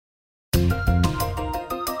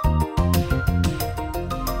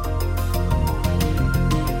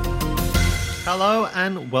Hello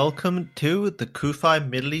and welcome to the CUFI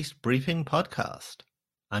Middle East Briefing Podcast.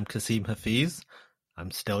 I'm Kasim Hafiz. I'm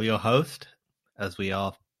still your host, as we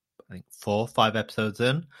are, I think, 4 or 5 episodes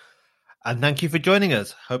in. And thank you for joining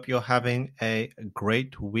us. Hope you're having a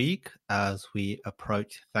great week as we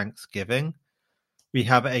approach Thanksgiving. We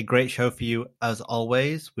have a great show for you as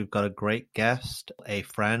always. We've got a great guest, a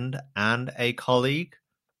friend, and a colleague.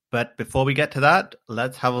 But before we get to that,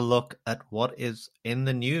 let's have a look at what is in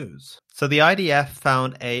the news. So the IDF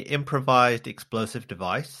found an improvised explosive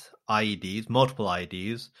device, IEDs, multiple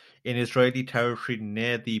IEDs, in Israeli territory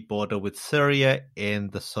near the border with Syria in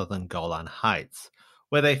the southern Golan Heights.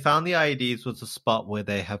 Where they found the IEDs was a spot where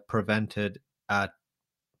they have prevented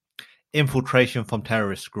infiltration from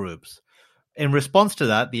terrorist groups. In response to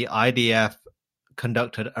that, the IDF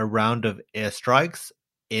conducted a round of airstrikes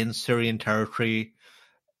in Syrian territory.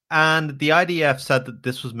 And the IDF said that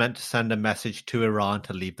this was meant to send a message to Iran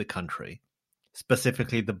to leave the country,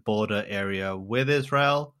 specifically the border area with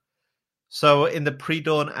Israel. So in the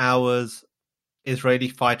pre-dawn hours, Israeli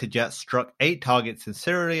fighter jets struck 8 targets in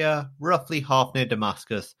Syria, roughly half near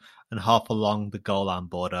Damascus and half along the Golan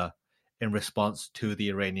border, in response to the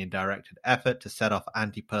Iranian-directed effort to set off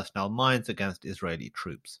anti-personnel mines against Israeli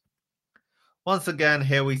troops. Once again,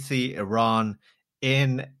 here we see Iran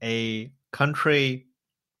in a country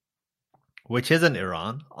which isn't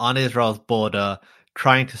Iran, on Israel's border,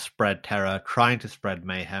 trying to spread terror, trying to spread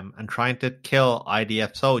mayhem, and trying to kill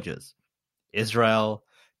IDF soldiers. Israel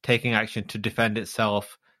taking action to defend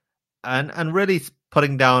itself and really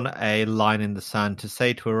putting down a line in the sand to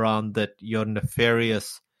say to Iran that your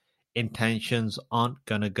nefarious intentions aren't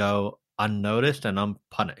going to go unnoticed and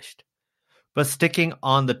unpunished. But sticking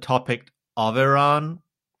on the topic of Iran,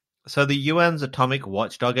 so the UN's Atomic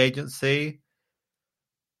Watchdog Agency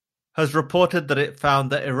has reported that it found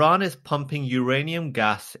that Iran is pumping uranium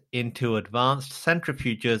gas into advanced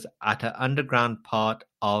centrifuges at an underground part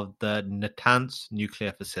of the Natanz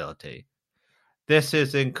nuclear facility. This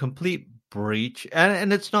is in complete breach,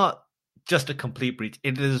 and it's not just a complete breach,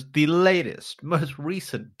 it is the latest, most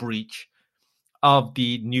recent breach of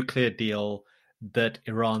the nuclear deal that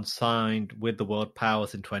Iran signed with the world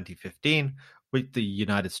powers in 2015, which the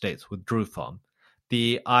United States withdrew from.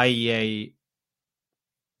 The IAEA,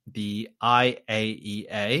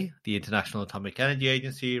 the International Atomic Energy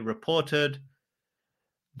Agency, reported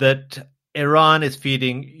that Iran is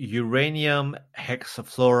feeding uranium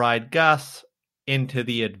hexafluoride gas into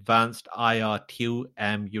the advanced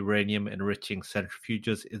IR-2M uranium enriching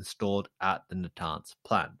centrifuges installed at the Natanz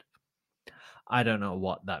plant. I don't know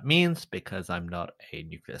what that means because I'm not a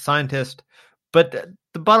nuclear scientist, but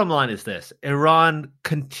the bottom line is this: Iran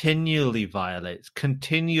continually violates,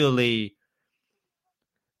 continually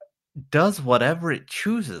does whatever it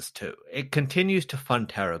chooses to. It continues to fund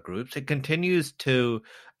terror groups. It continues to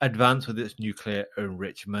advance with its nuclear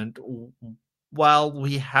enrichment while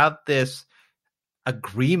we have this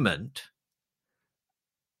agreement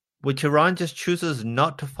which Iran just chooses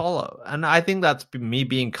not to follow. And I think that's me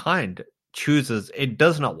being kind. It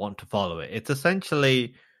does not want to follow it. It's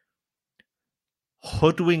essentially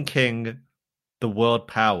hoodwinking the world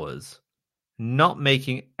powers, not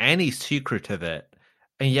making any secret of it,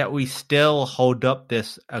 and yet we still hold up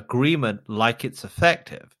this agreement like it's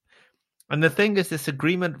effective. And the thing is, this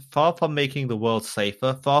agreement, far from making the world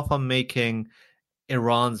safer, far from making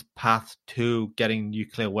Iran's path to getting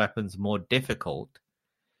nuclear weapons more difficult,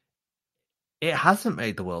 it hasn't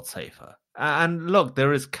made the world safer. And look,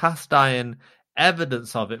 there is cast iron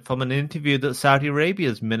evidence of it from an interview that Saudi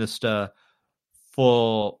Arabia's Minister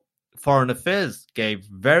for Foreign Affairs gave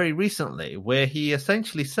very recently, where he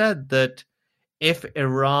essentially said that if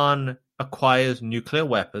Iran acquires nuclear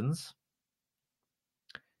weapons,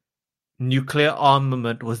 nuclear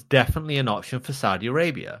armament was definitely an option for Saudi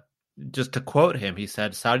Arabia. Just to quote him, he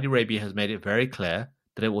said, Saudi Arabia has made it very clear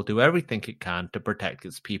that it will do everything it can to protect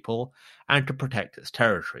its people and to protect its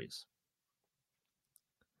territories.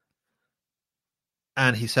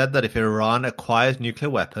 And he said that if Iran acquires nuclear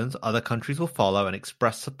weapons, other countries will follow and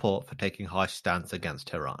express support for taking harsh stance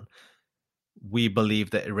against Iran. We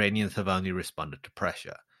believe that Iranians have only responded to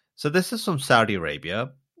pressure. So this is from Saudi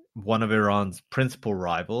Arabia, one of Iran's principal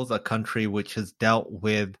rivals, a country which has dealt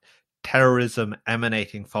with terrorism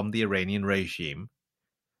emanating from the Iranian regime.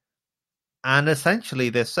 And essentially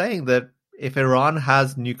they're saying that if Iran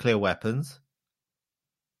has nuclear weapons,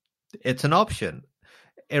 it's an option.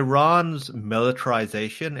 Iran's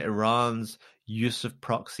militarization, Iran's use of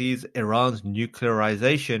proxies, Iran's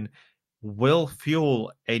nuclearization will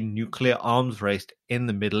fuel a nuclear arms race in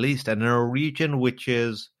the Middle East, and in a region which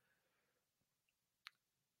is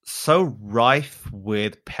so rife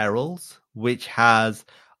with perils, which has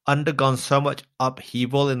undergone so much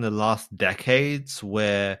upheaval in the last decades,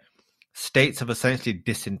 where states have essentially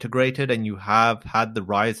disintegrated, and you have had the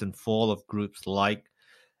rise and fall of groups like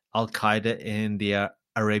Al-Qaeda in the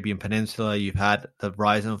Arabian Peninsula. You've had the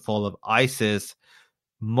rise and fall of ISIS.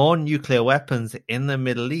 More nuclear weapons in the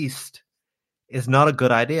Middle East is not a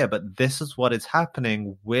good idea, but this is what is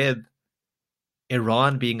happening with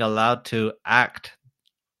Iran being allowed to act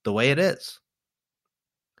the way it is.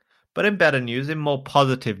 But in better news, in more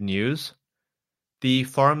positive news, the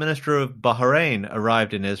foreign minister of Bahrain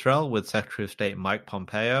arrived in Israel with Secretary of State Mike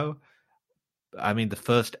Pompeo. I mean, the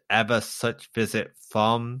first ever such visit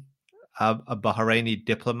from a Bahraini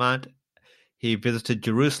diplomat. He visited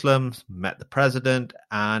Jerusalem, met the president,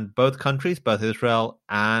 and both countries, both Israel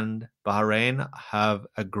and Bahrain, have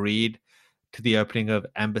agreed to the opening of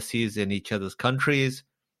embassies in each other's countries.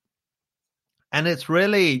 And it's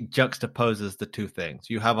really juxtaposes the two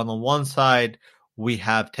things. You have on the one side, we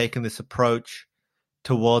have taken this approach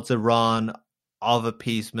towards Iran of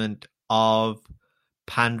appeasement, of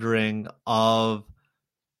pandering, of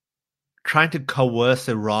trying to coerce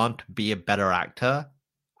Iran to be a better actor.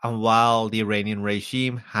 And while the Iranian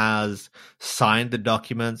regime has signed the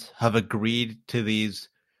documents, have agreed to these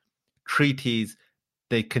treaties,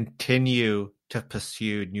 they continue to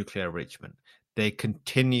pursue nuclear enrichment. They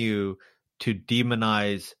continue to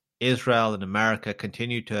demonize Israel and America,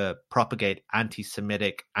 continue to propagate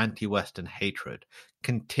anti-Semitic, anti-Western hatred,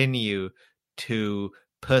 continue to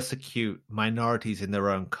persecute minorities in their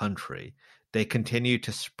own country. They continue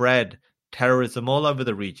to spread terrorism all over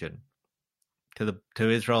the region, to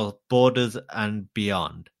Israel's borders and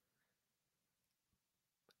beyond,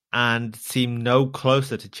 and seem no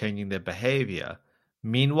closer to changing their behavior.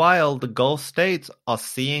 Meanwhile, the Gulf states are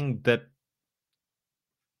seeing that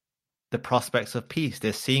the prospects of peace.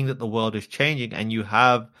 They're seeing that the world is changing, and you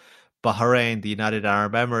have Bahrain, the United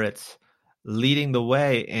Arab Emirates, leading the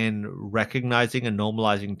way in recognizing and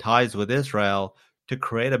normalizing ties with Israel to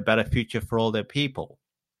create a better future for all their people.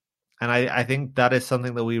 And I think that is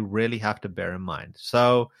something that we really have to bear in mind.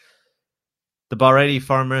 So the Bahraini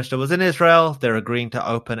foreign minister was in Israel. They're agreeing to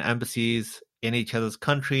open embassies in each other's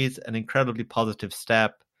countries, an incredibly positive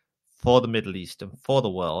step for the Middle East and for the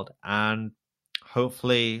world. And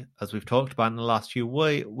hopefully, as we've talked about in the last few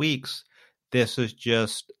weeks, this is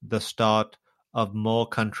just the start of more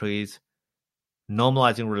countries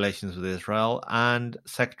normalizing relations with Israel. And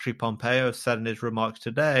Secretary Pompeo said in his remarks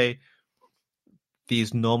today,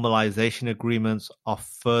 these normalization agreements are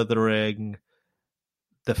furthering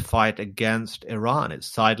the fight against Iran. It's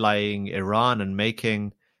sidelining Iran and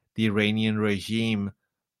making the Iranian regime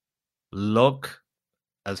look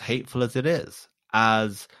as hateful as it is,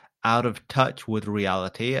 as out of touch with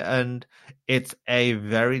reality. And it's a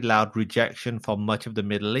very loud rejection from much of the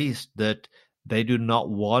Middle East that they do not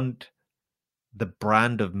want the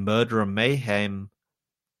brand of murder and mayhem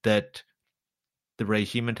that the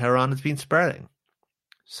regime in Tehran has been spreading.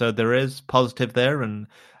 So there is positive there, and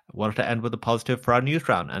I wanted to end with a positive for our news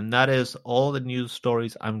round. And that is all the news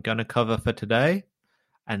stories I'm going to cover for today.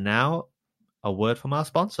 And now, a word from our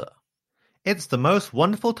sponsor. It's the most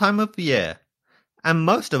wonderful time of the year, and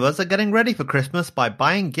most of us are getting ready for Christmas by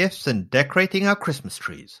buying gifts and decorating our Christmas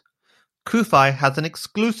trees. CUFI has an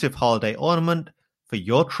exclusive holiday ornament for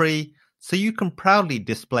your tree, so you can proudly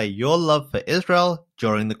display your love for Israel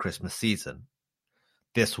during the Christmas season.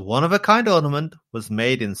 This one-of-a-kind ornament was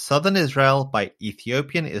made in southern Israel by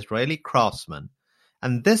Ethiopian-Israeli craftsmen,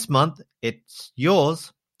 and this month it's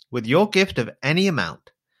yours with your gift of any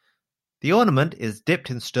amount. The ornament is dipped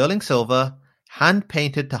in sterling silver,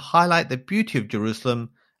 hand-painted to highlight the beauty of Jerusalem,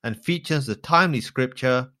 and features the timely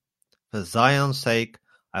scripture, "For Zion's sake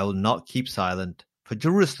I will not keep silent, for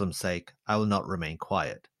Jerusalem's sake I will not remain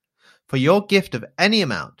quiet." For your gift of any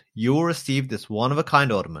amount, you will receive this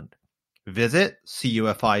one-of-a-kind ornament. Visit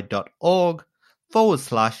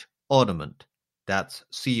CUFI.org/ornament. That's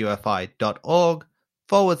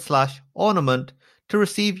CUFI.org/ornament to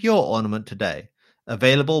receive your ornament today.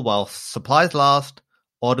 Available while supplies last.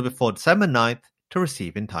 Order before December 9th to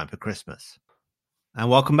receive in time for Christmas. And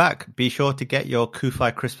welcome back. Be sure to get your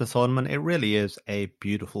CUFI Christmas ornament. It really is a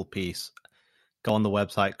beautiful piece. Go on the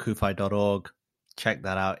website, CUFI.org. Check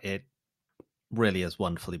that out. It really is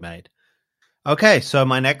wonderfully made. Okay, so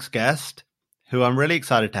my next guest, who I'm really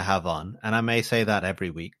excited to have on, and I may say that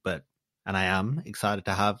every week, and I am excited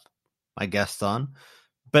to have my guests on,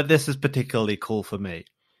 but this is particularly cool for me.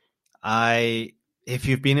 If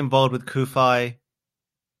you've been involved with CUFI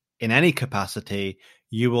in any capacity,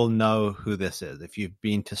 you will know who this is. If you've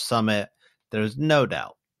been to Summit, there is no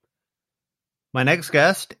doubt. My next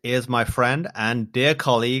guest is my friend and dear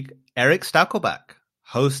colleague, Erick Stakelbeck,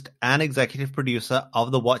 host and executive producer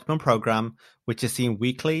of the Watchman program, which is seen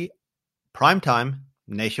weekly, primetime,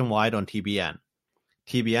 nationwide on TBN.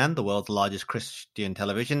 TBN, the world's largest Christian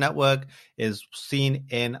television network, is seen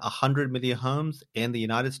in 100 million homes in the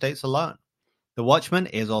United States alone. The Watchman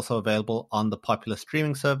is also available on the popular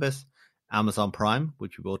streaming service Amazon Prime,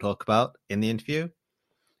 which we will talk about in the interview.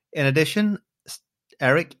 In addition,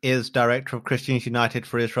 Erick is director of Christians United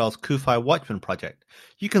for Israel's CUFI Watchman project.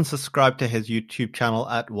 You can subscribe to his YouTube channel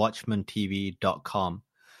at watchmantv.com.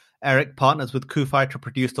 Erick partners with CUFI to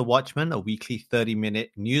produce The Watchman, a weekly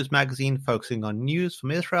 30-minute news magazine focusing on news from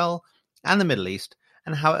Israel and the Middle East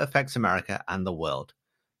and how it affects America and the world.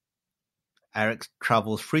 Erick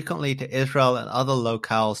travels frequently to Israel and other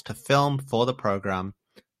locales to film for the program,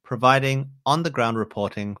 providing on-the-ground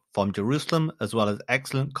reporting from Jerusalem as well as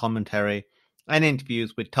excellent commentary and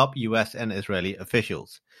interviews with top US and Israeli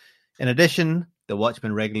officials. In addition, The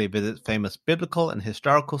Watchman regularly visits famous biblical and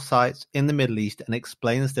historical sites in the Middle East and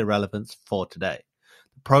explains their relevance for today.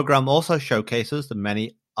 The program also showcases the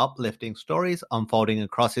many uplifting stories unfolding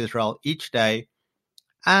across Israel each day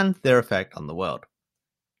and their effect on the world.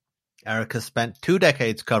 Erick has spent 2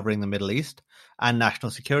 decades covering the Middle East and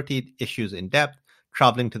national security issues in depth,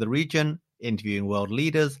 traveling to the region, interviewing world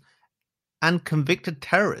leaders, and convicted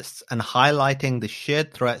terrorists, and highlighting the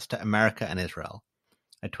shared threats to America and Israel.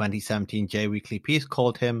 A 2017 J Weekly piece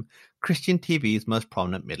called him Christian TV's most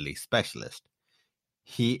prominent Middle East specialist.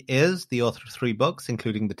 He is the author of 3 books,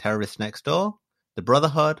 including The Terrorists Next Door, The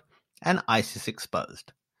Brotherhood, and ISIS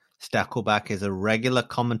Exposed. Stakelbeck is a regular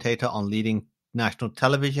commentator on leading national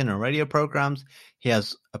television and radio programs. He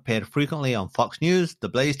has appeared frequently on Fox News, The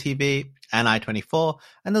Blaze TV, and I-24,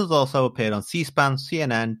 and has also appeared on C-SPAN,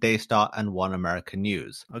 CNN, Daystar, and One American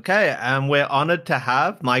News. Okay, and we're honored to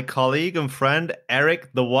have my colleague and friend,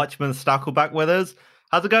 Erick the Watchman Stakelbeck, with us.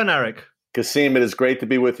 How's it going, Erick? Kasim, it is great to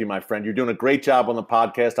be with you, my friend. You're doing a great job on the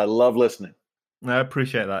podcast. I love listening. I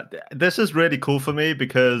appreciate that. This is really cool for me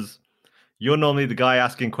because you're normally the guy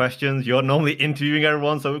asking questions. You're normally interviewing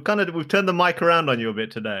everyone. So we've turned the mic around on you a bit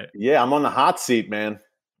today. Yeah, I'm on the hot seat, man.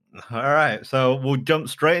 All right. So we'll jump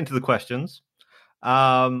straight into the questions.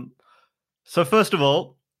 So first of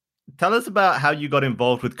all, tell us about how you got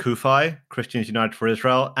involved with CUFI, Christians United for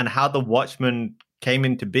Israel, and how the Watchman came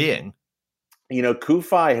into being. You know,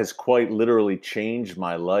 CUFI has quite literally changed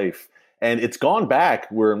my life. And it's gone back.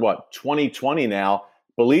 We're in 2020 now.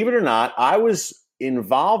 Believe it or not, I was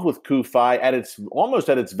involved with CUFI almost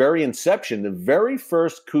at its very inception, the very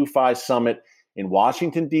first CUFI summit in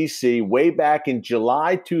Washington, D.C., way back in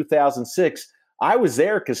July 2006. I was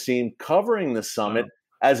there, Kasim, covering the summit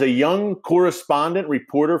as a young correspondent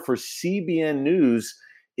reporter for CBN News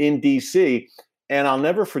in D.C. And I'll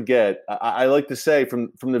never forget, I like to say,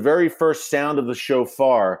 from the very first sound of the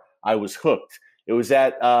shofar, I was hooked. It was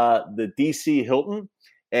at the D.C. Hilton,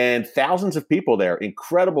 and thousands of people there,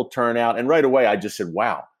 incredible turnout. And right away, I just said,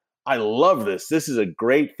 wow, I love this. This is a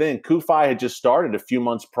great thing. CUFI had just started a few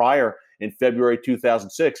months prior in February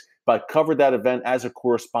 2006, but I covered that event as a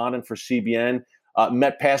correspondent for CBN.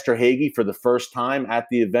 Met Pastor Hagee for the first time at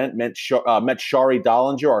the event, met Shari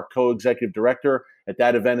Dollinger, our co-executive director, at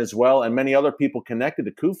that event as well, and many other people connected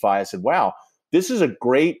to CUFI. I said, wow, this is a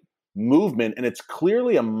great movement, and it's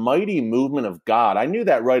clearly a mighty movement of God. I knew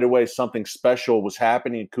that right away something special was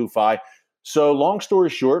happening in CUFI. So long story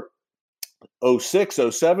short, 06,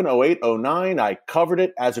 07, 08, 09, I covered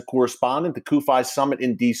it as a correspondent, the CUFI Summit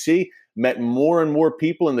in D.C., met more and more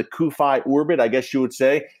people in the CUFI orbit, I guess you would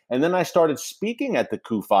say. And then I started speaking at the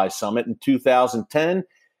CUFI Summit in 2010,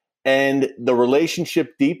 and the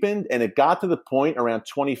relationship deepened, and it got to the point around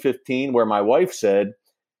 2015 where my wife said,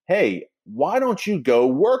 hey, why don't you go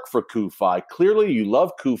work for CUFI? Clearly, you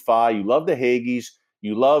love CUFI, you love the Hagees,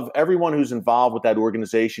 you love everyone who's involved with that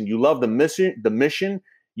organization, you love the mission,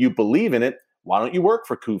 you believe in it. Why don't you work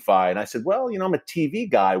for CUFI? And I said, well, I'm a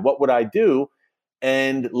TV guy. What would I do?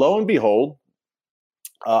 And lo and behold,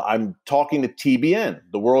 I'm talking to TBN,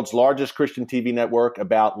 the world's largest Christian TV network,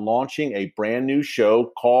 about launching a brand new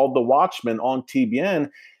show called The Watchman on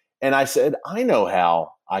TBN. And I said, I know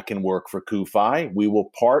how I can work for CUFI. We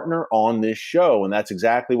will partner on this show. And that's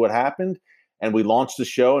exactly what happened. And we launched the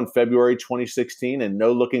show in February 2016, and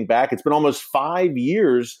no looking back. It's been almost 5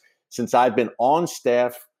 years since I've been on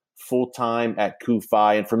staff full-time at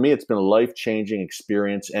CUFI. And for me, it's been a life-changing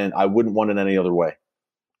experience, and I wouldn't want it any other way.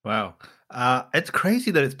 Wow. It's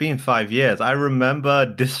crazy that it's been 5 years. I remember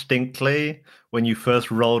distinctly when you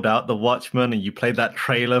first rolled out The Watchman and you played that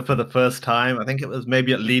trailer for the first time. I think it was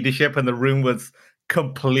maybe at Leadership and the room was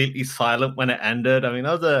completely silent when it ended. I mean,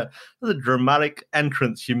 that was a dramatic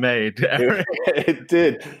entrance you made, Eric. It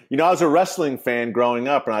did. I was a wrestling fan growing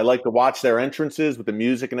up, and I like to watch their entrances with the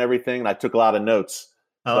music and everything, and I took a lot of notes.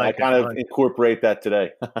 I So I like it. kind of incorporate that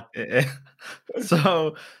today. it.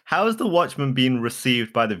 So, how has The Watchmen been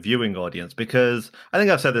received by the viewing audience? Because I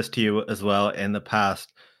think I've said this to you as well in the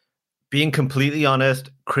past. Being completely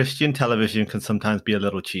honest, Christian television can sometimes be a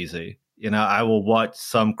little cheesy. I will watch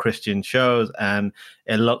some Christian shows and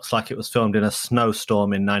it looks like it was filmed in a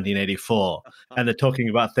snowstorm in 1984. And they're talking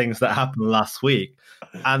about things that happened last week.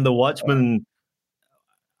 And The Watchmen,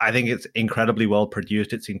 I think it's incredibly well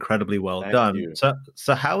produced. It's incredibly well Thank done. you.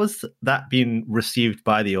 So how has that been received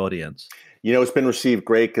by the audience? It's been received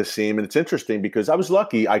great, Kasim. And it's interesting because I was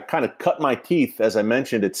lucky. I kind of cut my teeth, as I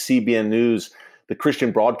mentioned, at CBN News, the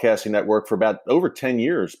Christian Broadcasting Network, for about over 10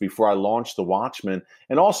 years before I launched The Watchmen.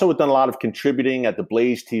 And also have done a lot of contributing at the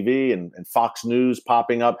Blaze TV and Fox News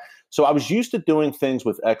popping up. So I was used to doing things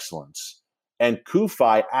with excellence. And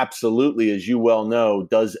CUFI absolutely, as you well know,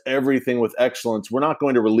 does everything with excellence. We're not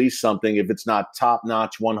going to release something if it's not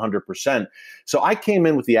top-notch 100%. So I came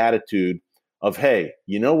in with the attitude of, hey,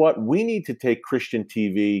 you know what? We need to take Christian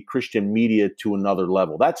TV, Christian media to another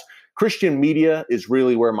level. That's Christian media is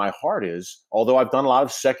really where my heart is. Although I've done a lot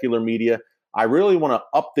of secular media, I really want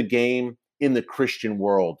to up the game in the Christian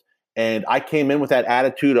world. And I came in with that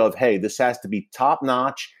attitude of, hey, this has to be top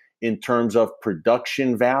notch in terms of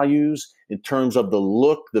production values, in terms of the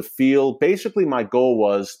look, the feel. Basically, my goal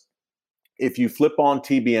was if you flip on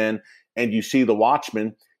TBN and you see The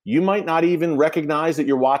Watchmen, you might not even recognize that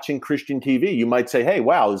you're watching Christian TV. You might say, hey,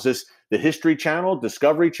 wow, is this the History Channel,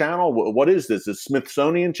 Discovery Channel? What is this? The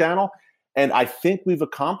Smithsonian Channel? And I think we've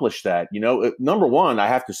accomplished that. Number one, I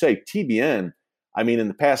have to say, TBN, I mean, in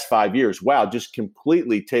the past 5 years, wow, just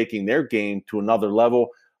completely taking their game to another level.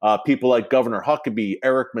 People like Governor Huckabee,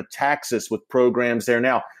 Eric Metaxas with programs there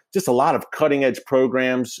now. Just a lot of cutting edge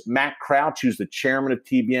programs. Matt Crouch, who's the chairman of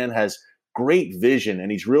TBN, has great vision,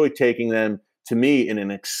 and he's really taking them, to me, in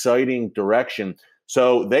an exciting direction.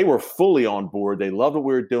 So they were fully on board. They loved what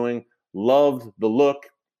we were doing, loved the look.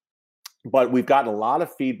 But we've gotten a lot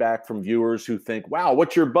of feedback from viewers who think, wow,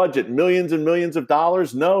 what's your budget? Millions and millions of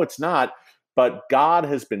dollars? No, it's not. But God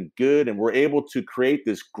has been good, and we're able to create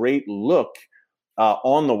this great look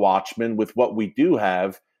on The Watchmen with what we do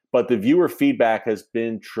have. But the viewer feedback has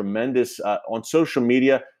been tremendous on social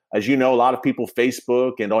media. As you know, a lot of people,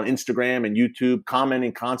 Facebook and on Instagram and YouTube,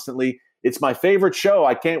 commenting constantly. It's my favorite show.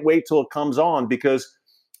 I can't wait till it comes on because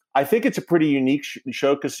I think it's a pretty unique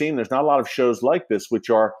show, Kasim. There's not a lot of shows like this, which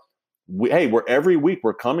are, we're every week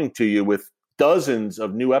we're coming to you with dozens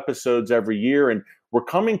of new episodes every year. And we're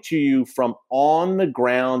coming to you from on the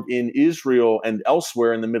ground in Israel and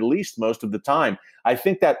elsewhere in the Middle East most of the time. I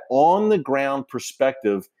think that on the ground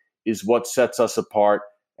perspective is what sets us apart.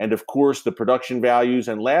 And of course, the production values.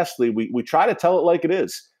 And lastly, we try to tell it like it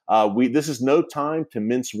is. This is no time to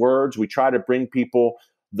mince words. We try to bring people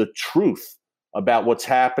the truth about what's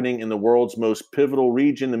happening in the world's most pivotal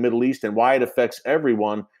region, the Middle East, and why it affects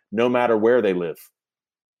everyone, no matter where they live.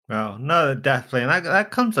 Oh, no, definitely. And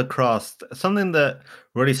that comes across. Something that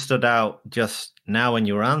really stood out just now when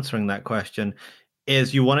you were answering that question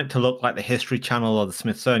is you want it to look like the History Channel or the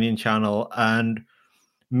Smithsonian Channel. And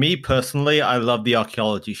me personally, I love the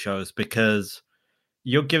archaeology shows because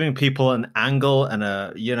you're giving people an angle and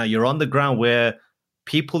you're on the ground where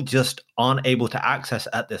people just aren't able to access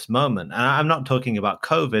at this moment. And I'm not talking about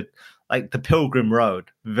COVID, like the Pilgrim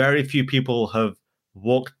Road. Very few people have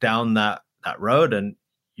walked down that road, and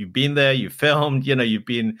you've been there, you filmed, you've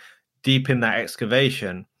been deep in that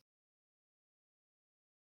excavation.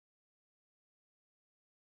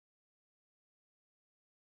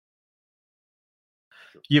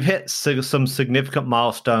 You've hit some significant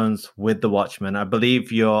milestones with The Watchmen. I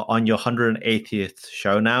believe you're on your 180th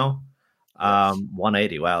show now. Yes.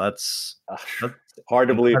 180. Wow, that's hard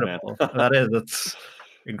to believe, man. That's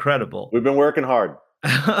incredible. We've been working hard.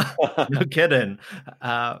 No kidding.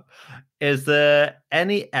 Is there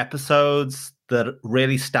any episodes that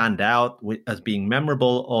really stand out as being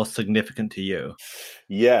memorable or significant to you?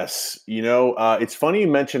 Yes. It's funny you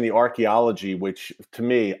mentioned the archaeology, which to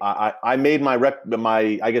me, I made my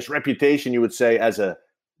I guess reputation, you would say, as a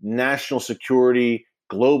national security,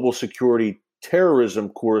 global security, terrorism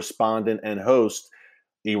correspondent and host.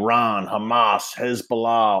 Iran, Hamas,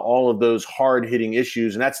 Hezbollah, all of those hard-hitting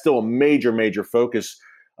issues. And that's still a major, major focus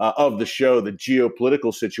of the show, the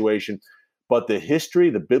geopolitical situation. But the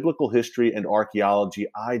history, the biblical history and archaeology,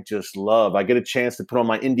 I just love. I get a chance to put on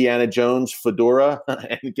my Indiana Jones fedora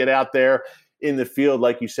and get out there in the field.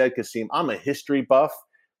 Like you said, Kasim, I'm a history buff.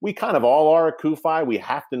 we kind of all are at CUFI. We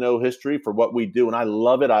have to know history for what we do, and I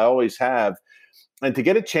love it. I always have. And to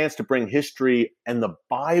get a chance to bring history and the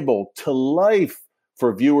Bible to life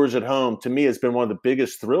for viewers at home, to me, has been one of the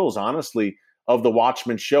biggest thrills, honestly, of the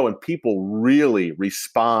Watchman show. And people really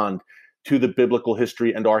respond to the biblical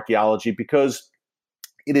history and archaeology because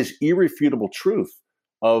it is irrefutable truth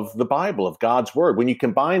of the Bible, of God's word. When you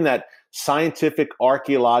combine that scientific,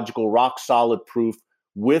 archaeological, rock solid proof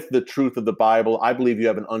with the truth of the Bible, I believe you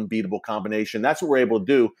have an unbeatable combination. That's what we're able to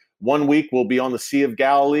do. One week we'll be on the Sea of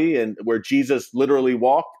Galilee, and where Jesus literally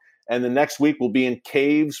walked, and the next week we'll be in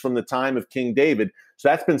caves from the time of King David. So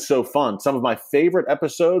that's been so fun. Some of my favorite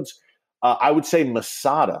episodes, I would say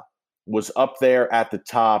Masada was up there at the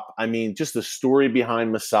top. I mean, just the story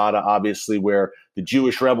behind Masada, obviously, where the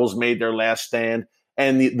Jewish rebels made their last stand,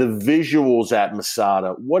 and the visuals at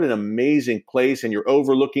Masada. What an amazing place. And you're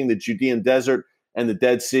overlooking the Judean desert and the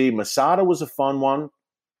Dead Sea. Masada was a fun one.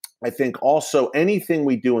 I think also anything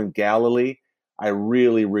we do in Galilee, I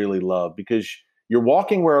really, really love, because you're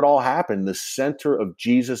walking where it all happened, the center of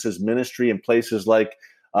Jesus's ministry in places like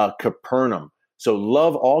Capernaum. So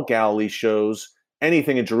love all Galilee shows.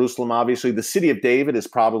 Anything in Jerusalem, obviously. The City of David is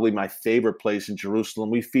probably my favorite place in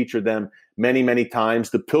Jerusalem. We featured them many, many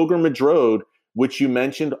times. The Pilgrimage Road, which you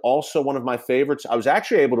mentioned, also one of my favorites. I was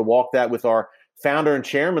actually able to walk that with our founder and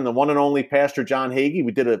chairman, the one and only Pastor John Hagee.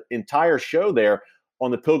 We did an entire show there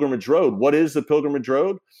on the Pilgrimage Road. What is the Pilgrimage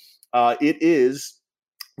Road? It is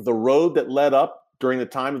the road that led up during the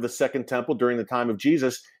time of the Second Temple, during the time of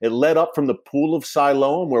Jesus. It led up from the Pool of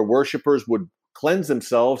Siloam, where worshipers would cleanse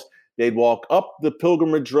themselves. They'd walk up the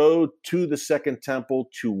Pilgrimage Road to the Second Temple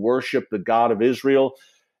to worship the God of Israel.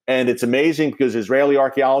 And it's amazing because Israeli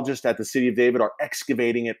archaeologists at the City of David are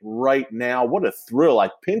excavating it right now. What a thrill. I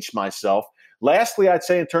pinch myself. Lastly, I'd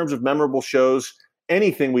say in terms of memorable shows,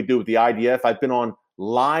 anything we do with the IDF. I've been on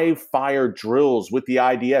live fire drills with the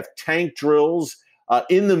IDF, tank drills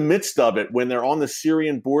in the midst of it when they're on the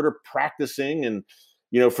Syrian border practicing and,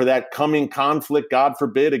 for that coming conflict, God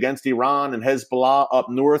forbid, against Iran and Hezbollah up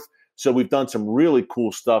north. So we've done some really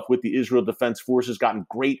cool stuff with the Israel Defense Forces, gotten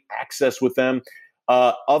great access with them.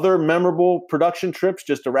 Other memorable production trips,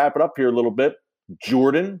 just to wrap it up here a little bit,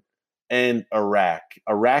 Jordan and Iraq.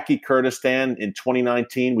 Iraqi Kurdistan in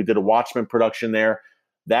 2019, we did a Watchman production there.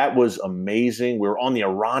 That was amazing. We were on the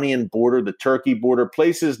Iranian border, the Turkey border,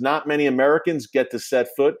 places not many Americans get to set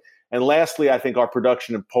foot. And lastly, I think our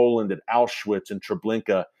production in Poland at Auschwitz and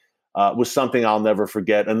Treblinka was something I'll never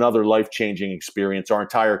forget. Another life-changing experience. Our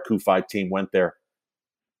entire CUFI team went there.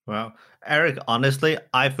 Wow. Eric, honestly,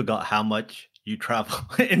 I forgot how much you travel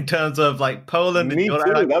in terms of like Poland. Me and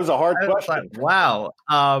too. That was a hard question. Like, wow.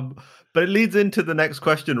 But it leads into the next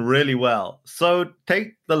question really well. So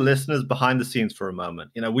take the listeners behind the scenes for a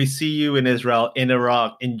moment. We see you in Israel, in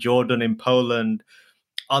Iraq, in Jordan, in Poland,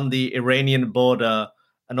 on the Iranian border,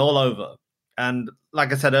 and all over. And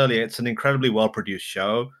like I said earlier, it's an incredibly well-produced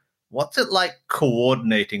show. What's it like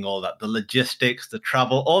coordinating all that, the logistics, the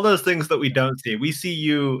travel, all those things that we don't see? We see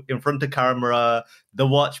you in front of camera, the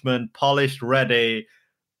Watchman, polished, ready,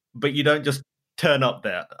 but you don't just turn up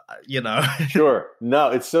there, Sure.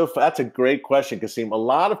 No, that's a great question, Kasim. A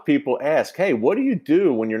lot of people ask, hey, what do you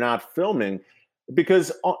do when you're not filming? Because,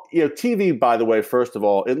 TV, by the way, first of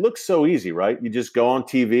all, it looks so easy, right? You just go on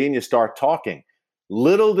TV and you start talking.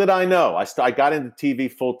 Little did I know, I got into TV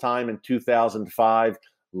full time in 2005.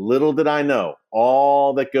 Little did I know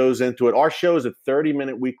all that goes into it. Our show is a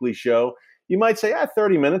 30-minute weekly show. You might say,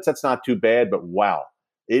 30 minutes, that's not too bad, but wow,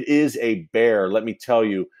 it is a bear, let me tell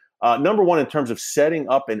you. Number one, in terms of setting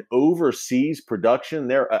up an overseas production,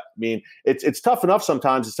 it's tough enough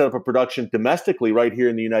sometimes to set up a production domestically right here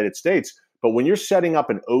in the United States. But when you're setting up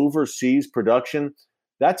an overseas production,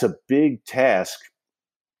 that's a big task.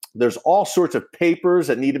 There's all sorts of papers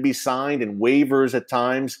that need to be signed and waivers at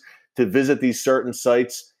times to visit these certain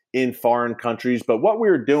sites in foreign countries. But what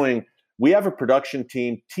we're doing, we have a production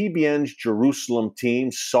team, TBN's Jerusalem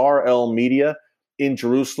team, SAR L Media in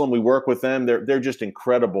Jerusalem. We work with them. They're just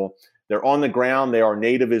incredible. They're on the ground. They are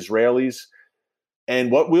native Israelis.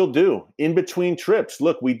 And what we'll do in between trips,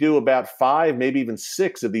 look, we do about 5, maybe even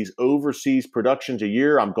 6 of these overseas productions a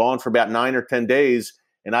year. I'm gone for about 9 or 10 days.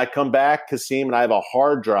 And I come back, Kasim, and I have a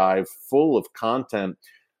hard drive full of content.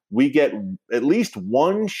 We get at least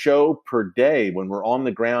one show per day when we're on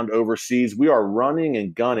the ground overseas. We are running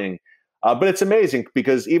and gunning. But it's amazing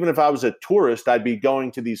because even if I was a tourist, I'd be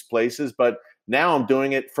going to these places. But now I'm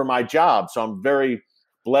doing it for my job. So I'm very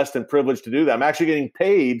blessed and privileged to do that. I'm actually getting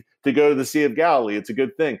paid to go to the Sea of Galilee. It's a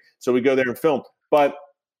good thing. So we go there and film. But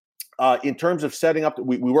in terms of setting up,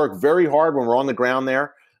 we work very hard when we're on the ground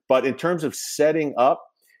there. But in terms of setting up,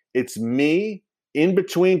 It's me in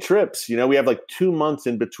between trips. We have like 2 months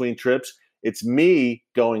in between trips. It's me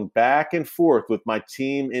going back and forth with my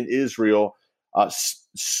team in Israel,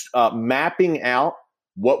 mapping out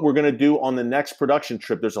what we're going to do on the next production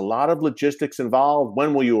trip. There's a lot of logistics involved.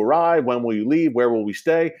 When will you arrive? When will you leave? Where will we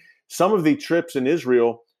stay? Some of the trips in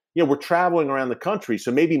Israel, we're traveling around the country.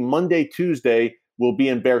 So maybe Monday, Tuesday, we'll be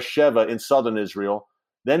in Beersheba in southern Israel.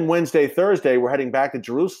 Then Wednesday, Thursday, we're heading back to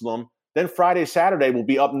Jerusalem. Then Friday, Saturday, we'll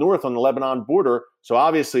be up north on the Lebanon border. So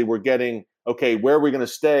obviously we're getting, okay, where are we going to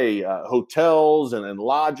stay? Hotels and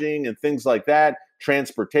lodging and things like that,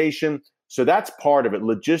 transportation. So that's part of it.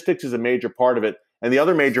 Logistics is a major part of it. And the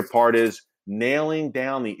other major part is nailing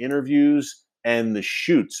down the interviews and the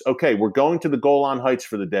shoots. Okay, we're going to the Golan Heights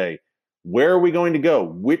for the day. Where are we going to go?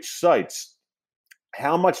 Which sites?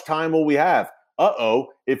 How much time will we have?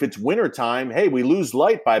 If it's wintertime, hey, we lose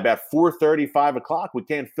light by about 4:30, 5 o'clock. We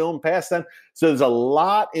can't film past then. So there's a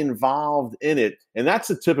lot involved in it. And that's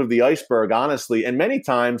the tip of the iceberg, honestly. And many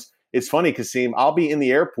times, it's funny, Kasim, I'll be in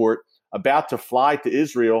the airport about to fly to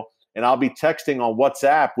Israel, and I'll be texting on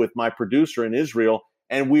WhatsApp with my producer in Israel,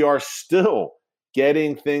 and we are still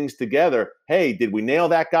getting things together. Hey, did we nail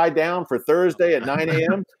that guy down for Thursday at 9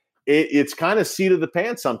 a.m.? It's kind of seat of the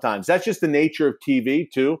pants sometimes. That's just the nature of TV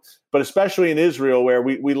too. But especially in Israel, where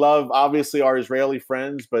we love obviously our Israeli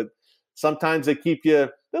friends, but sometimes they'll keep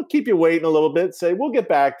you waiting a little bit, say, we'll get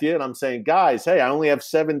back to you. And I'm saying, guys, hey, I only have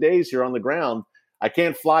 7 days here on the ground. I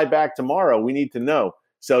can't fly back tomorrow. We need to know.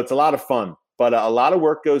 So it's a lot of fun, but a lot of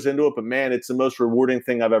work goes into it. But man, it's the most rewarding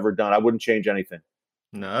thing I've ever done. I wouldn't change anything.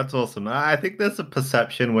 No, that's awesome. I think there's a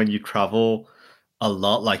perception when you travel a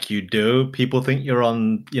lot like you do. People think you're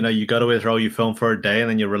on, you go to Israel, you film for a day,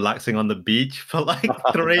 and then you're relaxing on the beach for like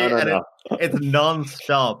three, No, and no. it's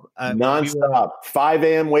non-stop. Nonstop. 5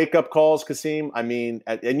 a.m. wake up calls, Kasim. I mean,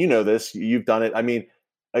 and you know this, you've done it. I mean,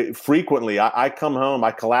 frequently I come home,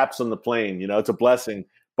 I collapse on the plane. It's a blessing.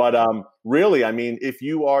 But really, I mean, if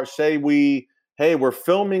you are, hey, we're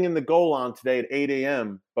filming in the Golan today at 8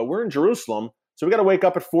 a.m., but we're in Jerusalem. So we got to wake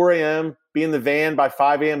up at 4 a.m., be in the van by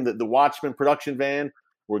 5 a.m., the Watchman production van.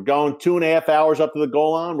 We're going 2.5 hours up to the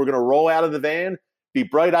Golan. We're going to roll out of the van, be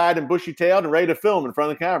bright-eyed and bushy-tailed and ready to film in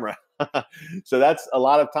front of the camera. So that's a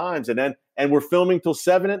lot of times. And we're filming till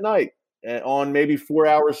 7 at night on maybe 4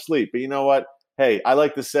 hours sleep. But you know what? Hey, I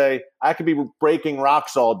like to say I could be breaking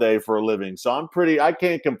rocks all day for a living. So I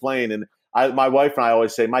can't complain. And my wife and I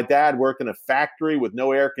always say, my dad worked in a factory with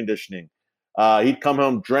no air conditioning. He'd come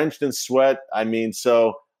home drenched in sweat. I mean,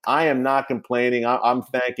 so I am not complaining. I'm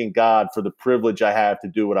thanking God for the privilege I have to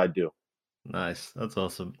do what I do. Nice. That's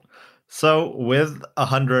awesome. So with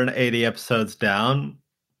 180 episodes down,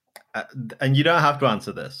 and you don't have to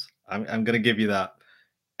answer this, I'm going to give you that.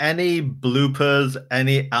 Any bloopers,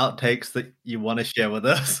 any outtakes that you want to share with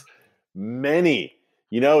us? Many.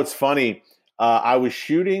 It's funny. I was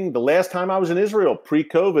shooting the last time I was in Israel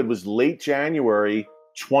pre-COVID was late January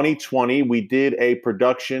 2020. We did a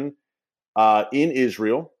production in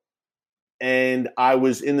Israel, and I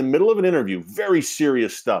was in the middle of an interview, very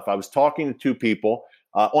serious stuff. I was talking to two people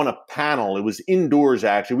on a panel. It was indoors,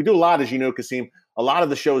 actually. We do a lot, as you know, Kasim. A lot of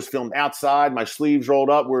the show is filmed outside, my sleeves rolled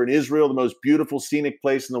up. We're in Israel, the most beautiful scenic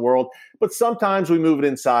place in the world. But sometimes we move it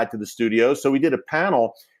inside to the studio. So we did a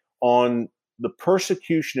panel on the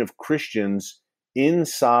persecution of Christians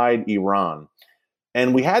inside Iran.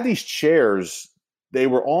 And we had these chairs. They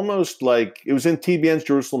were almost like, it was in TBN's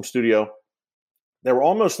Jerusalem studio. They were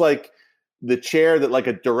almost like the chair that like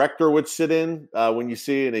a director would sit in when you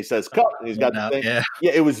see it, and he says, cut, and he's got the thing.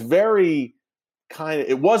 Yeah, it was very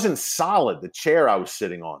it wasn't solid, the chair I was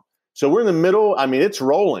sitting on. So we're in the middle. I mean, it's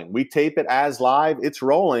rolling. We tape it as live. It's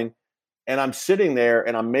rolling. And I'm sitting there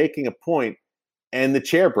and I'm making a point and the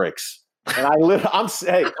chair breaks. And I'm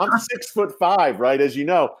 6'5", right? As you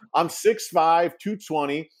know, I'm 6'5",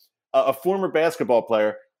 220, a former basketball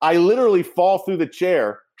player. I literally fall through the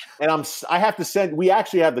chair and I have to send, we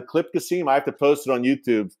actually have the clip, Kasim. I have to post it on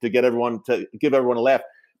YouTube to give everyone a laugh.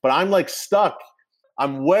 But I'm like stuck.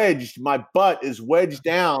 I'm wedged. My butt is wedged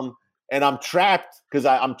down, and I'm trapped because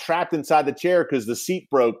I'm trapped inside the chair because the seat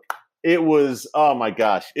broke. It was, oh my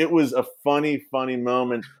gosh, it was a funny, funny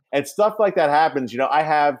moment. And stuff like that happens. I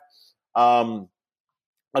have a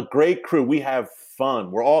great crew. We have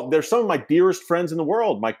fun. They're some of my dearest friends in the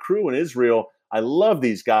world. My crew in Israel. I love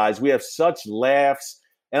these guys. We have such laughs.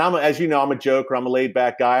 And as you know, I'm a joker. I'm a laid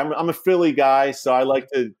back guy. I'm a Philly guy, so I like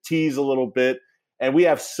to tease a little bit. And we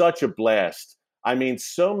have such a blast. I mean,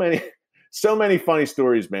 so many funny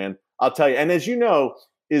stories, man. I'll tell you. And as you know,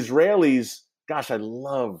 Israelis, gosh, I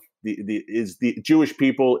love the Jewish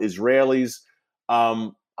people, Israelis.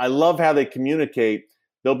 I love how they communicate.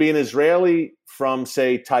 There'll be an Israeli from,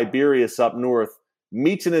 say, Tiberias up north,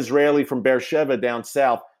 meets an Israeli from Beersheba down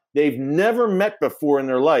south. They've never met before in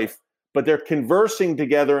their life, but they're conversing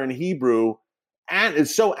together in Hebrew, and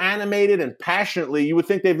it's so animated and passionately, you would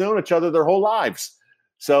think they've known each other their whole lives.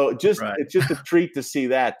 So it's just a treat to see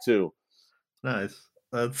that too. Nice.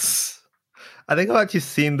 I think I've actually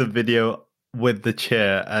seen the video with the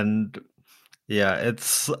chair, and yeah,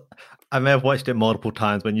 I may have watched it multiple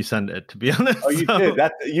times when you sent it, to be honest. Oh, you did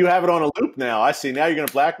that. You have it on a loop now. I see. Now you're going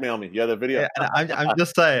to blackmail me. You have the video. Yeah, I'm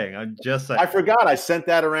just saying. I forgot. I sent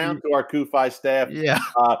that around to our CUFI staff. Yeah.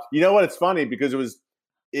 You know what? It's funny because it was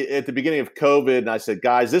at the beginning of COVID, and I said,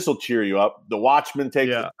 guys, this will cheer you up. The Watchman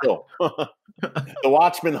takes it still. The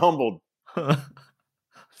Watchman humbled.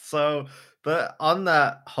 So, but on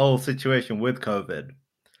that whole situation with COVID,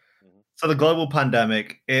 so the global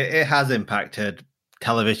pandemic, it has impacted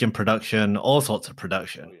television production, all sorts of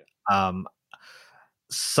production. Oh, yeah.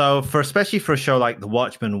 So especially for a show like The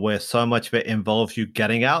Watchmen, where so much of it involves you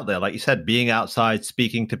getting out there, like you said, being outside,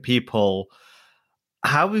 speaking to people,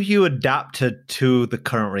 how have you adapted to the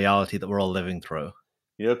current reality that we're all living through?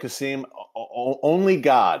 You know, Kasim, only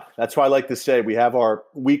God. That's why I like to say we have our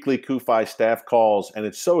weekly CUFI staff calls, and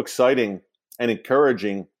it's so exciting and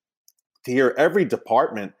encouraging to hear every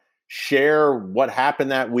department share what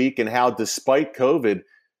happened that week and how, despite COVID,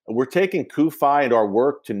 we're taking CUFI and our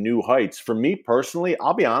work to new heights. For me personally,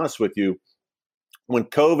 I'll be honest with you, when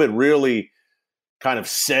COVID really kind of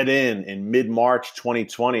set in mid-March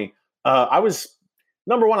 2020, I was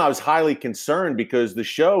highly concerned because the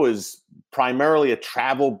show is primarily a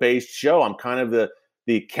travel-based show. I'm kind of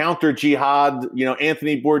the counter-jihad,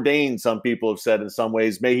 Anthony Bourdain, some people have said in some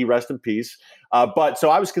ways. May he rest in peace. But so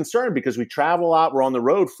I was concerned because we travel a lot. We're on the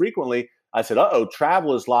road frequently. I said,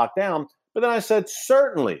 travel is locked down. But then I said,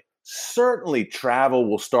 certainly travel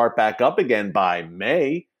will start back up again by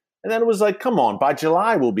May. And then it was like, come on, by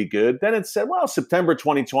July we'll be good. Then it said, well, September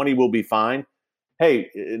 2020 will be fine. Hey,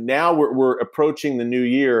 now we're approaching the new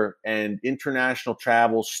year, and international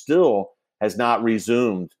travel still has not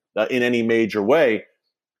resumed in any major way.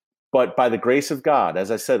 But by the grace of God,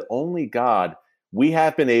 as I said, only God, we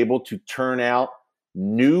have been able to turn out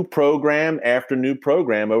new program after new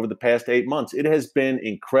program over the past 8 months. It has been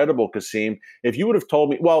incredible, Kasim. If you would have told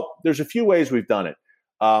me, well, there's a few ways we've done it.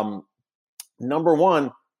 Number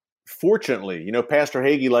one, fortunately, Pastor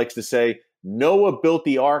Hagee likes to say, Noah built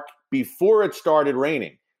the ark before it started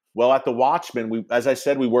raining. Well, at the Watchman, as I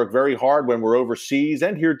said, we work very hard when we're overseas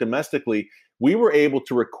and here domestically. We were able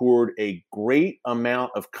to record a great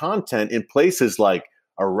amount of content in places like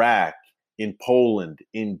Iraq, in Poland,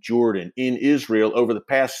 in Jordan, in Israel over the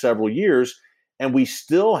past several years. And we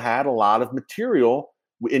still had a lot of material.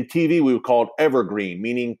 In TV, we would call it evergreen,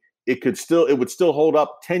 meaning it would still hold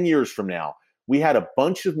up 10 years from now. We had a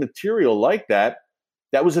bunch of material like that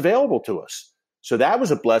was available to us. So that was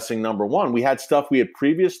a blessing, number one. We had stuff we had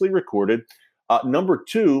previously recorded. Number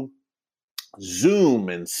two, Zoom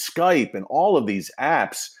and Skype and all of these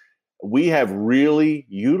apps we have really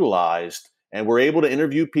utilized, and we're able to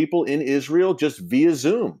interview people in Israel just via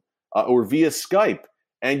Zoom or via Skype.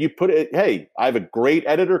 And you put it, hey, I have a great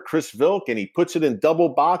editor, Chris Vilk, and he puts it in double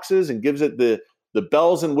boxes and gives it the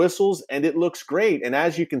bells and whistles, and it looks great. And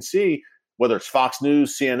as you can see, whether it's Fox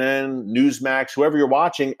News, CNN, Newsmax, whoever you're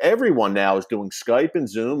watching, everyone now is doing Skype and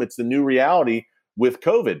Zoom. It's the new reality with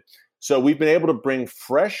COVID. So we've been able to bring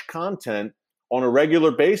fresh content on a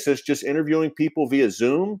regular basis, just interviewing people via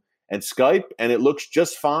Zoom and Skype, and it looks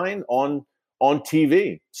just fine on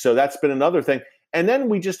TV. So that's been another thing. And then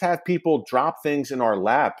we just have people drop things in our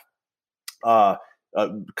lap.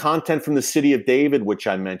 Content from the City of David, which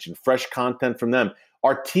I mentioned, fresh content from them.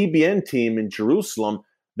 Our TBN team in Jerusalem,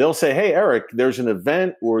 they'll say, hey, Eric, there's an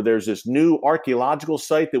event or there's this new archaeological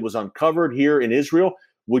site that was uncovered here in Israel.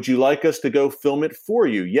 Would you like us to go film it for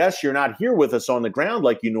you? Yes, you're not here with us on the ground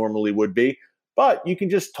like you normally would be, but you can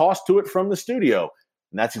just toss to it from the studio.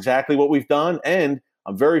 And that's exactly what we've done. And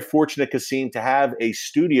I'm very fortunate, Kasim, to have a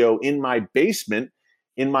studio in my basement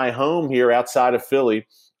in my home here outside of Philly.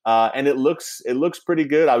 And it looks pretty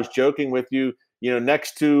good. I was joking with you,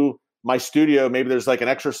 next to my studio, maybe there's like an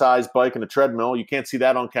exercise bike and a treadmill. You can't see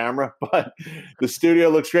that on camera, but the studio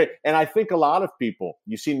looks great. And I think a lot of people,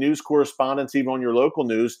 you see news correspondents, even on your local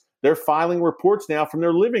news, they're filing reports now from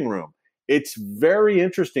their living room. It's very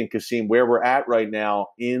interesting, Kasim, where we're at right now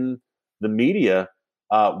in the media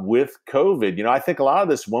with COVID. I think a lot of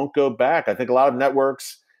this won't go back. I think a lot of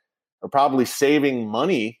networks are probably saving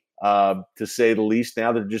money, to say the least.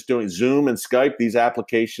 Now they're just doing Zoom and Skype. These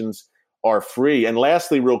applications are free. And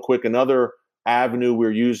lastly, real quick, another avenue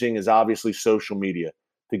we're using is obviously social media.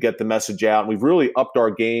 to get the message out. We've really upped our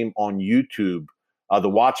game on YouTube. The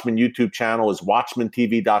Watchman YouTube channel is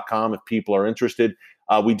watchmantv.com if people are interested.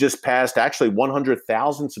 We just passed actually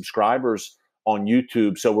 100,000 subscribers on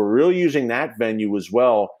YouTube. So we're really using that venue as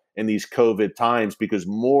well in these COVID times because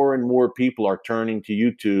more and more people are turning to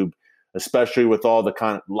YouTube, especially with all the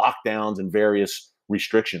kind of lockdowns and various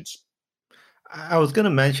restrictions. I was going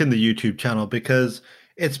to mention the YouTube channel because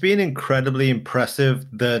it's been incredibly impressive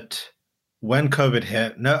that when COVID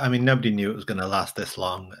hit, nobody knew it was going to last this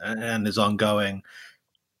long and is ongoing.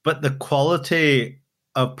 But the quality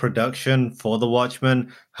of production for the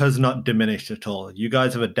Watchmen has not diminished at all. You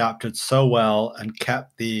guys have adapted so well and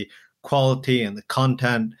kept the quality and the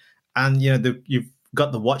content. And you've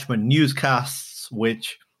got the Watchmen newscasts,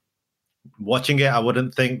 which watching it, I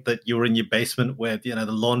wouldn't think that you were in your basement with the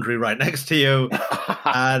laundry right next to you.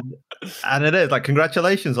 and it is like,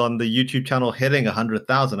 congratulations on the YouTube channel hitting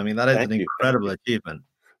 100,000. I mean, that is an incredible achievement.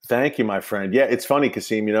 Thank you, my friend. Yeah, it's funny,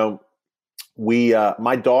 Kasim. We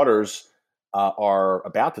my daughters are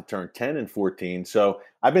about to turn 10 and 14. So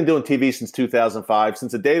I've been doing TV since 2005.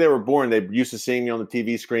 Since the day they were born, they used to seeing me on the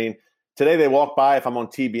TV screen. Today they walk by, if I'm on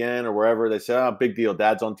TBN or wherever, they say, "Oh, big deal,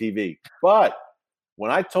 Dad's on TV." But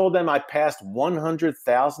when I told them I passed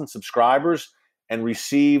 100,000 subscribers and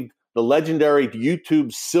received the legendary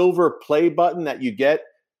YouTube silver play button that you get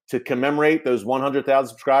to commemorate those 100,000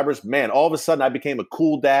 subscribers, man, all of a sudden I became a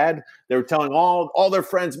cool dad. They were telling all their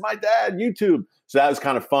friends, "My dad, YouTube." So that was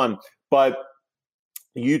kind of fun. But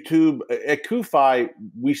YouTube, at CUFI,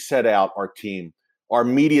 we set out our team, our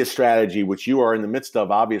media strategy, which you are in the midst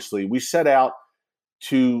of, obviously. We set out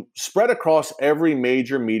to spread across every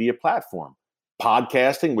major media platform.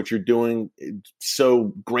 Podcasting, which you're doing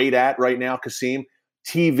so great at right now, Kasim,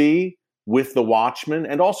 TV with the Watchmen,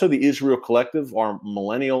 and also the Israel Collective, our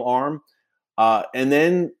millennial arm, and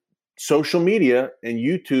then social media, and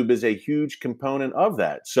YouTube is a huge component of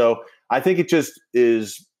that. So I think it just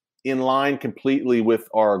is in line completely with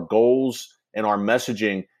our goals and our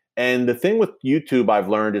messaging. And the thing with YouTube I've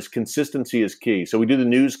learned is consistency is key. So we do the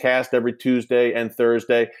newscast every Tuesday and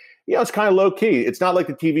Thursday. It's kind of low key. It's not like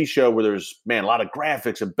the TV show where there's, a lot of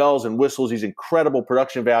graphics and bells and whistles, these incredible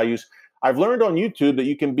production values. I've learned on YouTube that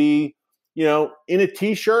you can be, in a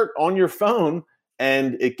t-shirt on your phone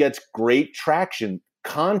and it gets great traction.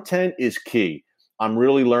 Content is key. I'm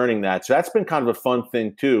really learning that. So that's been kind of a fun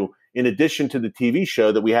thing too. In addition to the TV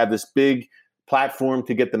show, that we have this big platform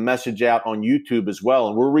to get the message out on YouTube as well.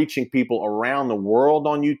 And we're reaching people around the world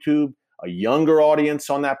on YouTube, a younger audience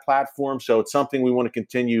on that platform. So it's something we want to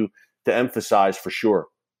continue to emphasize for sure.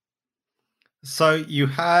 So you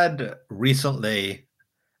had recently,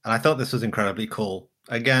 and I thought this was incredibly cool.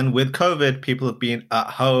 Again, with COVID, people have been at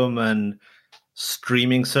home and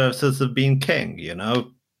streaming services have been king,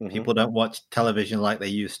 Mm-hmm. People don't watch television like they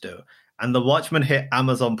used to. And The Watchmen hit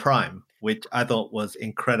Amazon Prime, which I thought was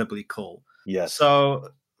incredibly cool. Yes. So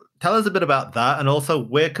tell us a bit about that. And also,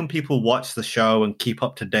 where can people watch the show and keep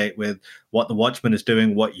up to date with what The Watchmen is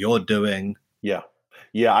doing, what you're doing? Yeah.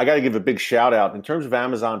 I got to give a big shout out. In terms of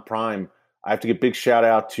Amazon Prime, I have to give a big shout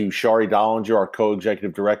out to Shari Dollinger, our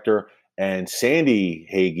co-executive director, and Sandy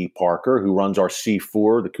Hagee Parker, who runs our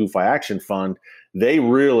C4, the CUFI Action Fund. They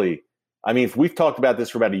really, we've talked about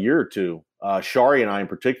this for about a year or two, Shari and I in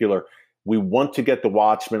particular. We want to get the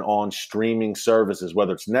Watchmen on streaming services,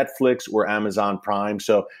 whether it's Netflix or Amazon Prime.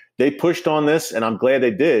 So they pushed on this, and I'm glad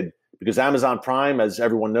they did, because Amazon Prime, as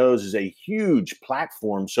everyone knows, is a huge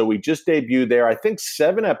platform. So we just debuted there. I think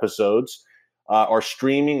 7 episodes are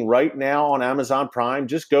streaming right now on Amazon Prime.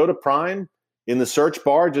 Just go to Prime. In the search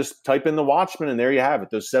bar, just type in The Watchmen, and there you have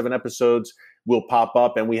it. Those 7 episodes will pop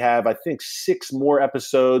up. And we have, I think, 6 more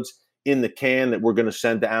episodes in the can that we're going to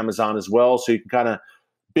send to Amazon as well. So you can kind of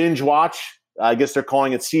binge watch. I guess they're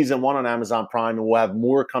calling it season 1 on Amazon Prime, and we'll have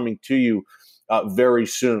more coming to you very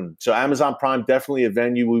soon. So Amazon Prime, definitely a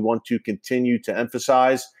venue we want to continue to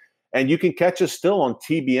emphasize. And you can catch us still on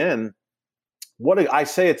TBN. I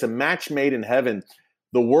say it's a match made in heaven.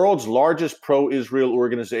 The world's largest pro-Israel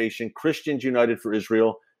organization, Christians United for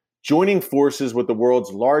Israel, joining forces with the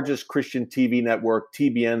world's largest Christian TV network,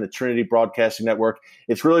 TBN, the Trinity Broadcasting Network.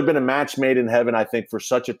 It's really been a match made in heaven, I think, for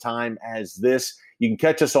such a time as this. You can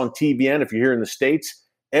catch us on TBN if you're here in the States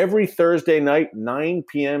every Thursday night, 9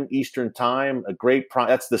 p.m. Eastern time.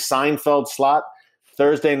 That's the Seinfeld slot.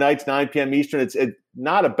 Thursday nights, 9 p.m. Eastern. It's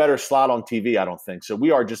not a better slot on TV, I don't think. So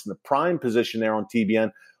we are just in the prime position there on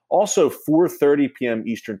TBN. Also, 4:30 p.m.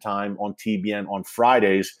 Eastern time on TBN on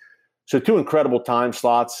Fridays. So 2 incredible time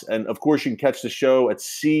slots. And, of course, you can catch the show at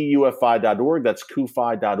CUFI.org. That's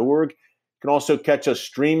CUFI.org. You can also catch us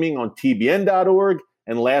streaming on TBN.org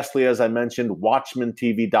And lastly, as I mentioned,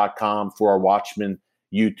 WatchmanTV.com for our Watchman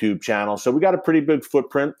YouTube channel. So we got a pretty big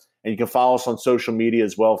footprint, and you can follow us on social media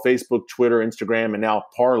as well, Facebook, Twitter, Instagram, and now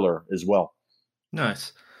Parler as well.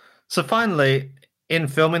 Nice. So finally, in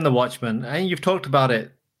filming The Watchmen, and you've talked about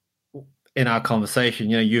it in our conversation,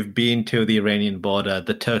 you've been to the Iranian border,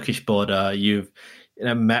 the Turkish border, you've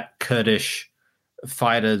met Kurdish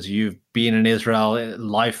fighters, you've been in Israel,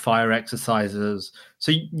 live fire exercises.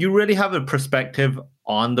 So you really have a perspective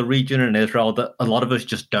on the region in Israel that a lot of us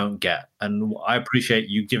just don't get. And I appreciate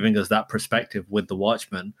you giving us that perspective with The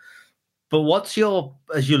Watchmen. But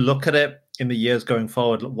as you look at it in the years going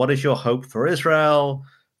forward, what is your hope for Israel,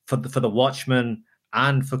 for the Watchmen,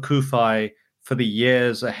 and for CUFI for the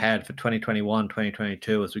years ahead for 2021,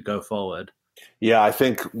 2022 as we go forward? Yeah, I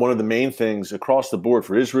think one of the main things across the board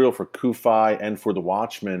for Israel, for CUFI, and for the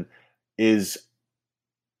Watchmen is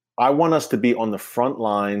I want us to be on the front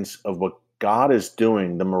lines of what God is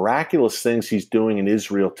doing, the miraculous things he's doing in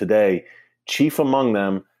Israel today, chief among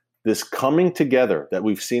them, this coming together that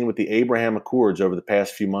we've seen with the Abraham Accords over the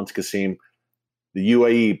past few months, Kasim, the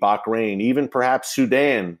UAE, Bahrain, even perhaps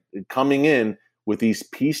Sudan coming in with these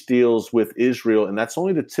peace deals with Israel. And that's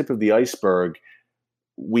only the tip of the iceberg.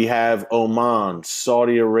 We have Oman,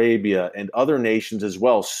 Saudi Arabia, and other nations as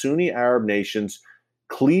well, Sunni Arab nations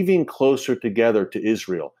cleaving closer together to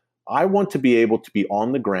Israel. I want to be able to be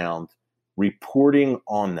on the ground reporting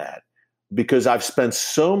on that because I've spent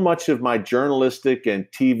so much of my journalistic and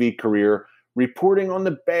TV career reporting on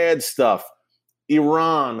the bad stuff.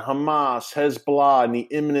 Iran, Hamas, Hezbollah, and the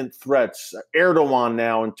imminent threats, Erdogan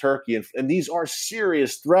now in Turkey. And these are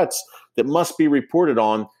serious threats that must be reported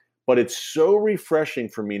on. But it's so refreshing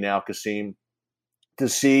for me now, Kasim, to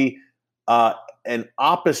see an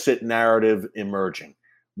opposite narrative emerging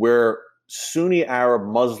where Sunni Arab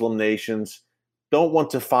Muslim nations don't want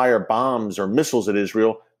to fire bombs or missiles at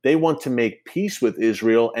Israel. They want to make peace with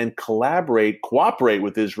Israel and cooperate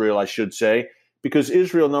with Israel, I should say, because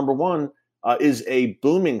Israel, number one, is a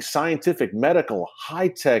booming scientific, medical,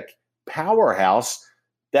 high-tech powerhouse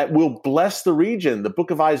that will bless the region. The book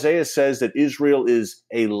of Isaiah says that Israel is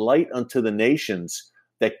a light unto the nations,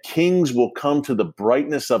 that kings will come to the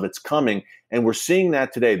brightness of its coming. And we're seeing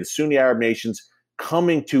that today, the Sunni Arab nations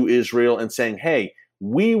coming to Israel and saying, hey,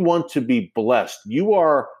 we want to be blessed. You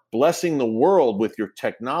are blessing the world with your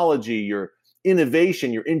technology, your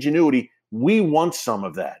innovation, your ingenuity. We want some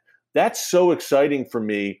of that. That's so exciting for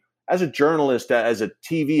me as a journalist, as a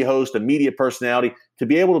TV host, a media personality, to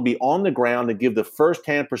be able to be on the ground and give the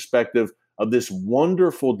firsthand perspective of this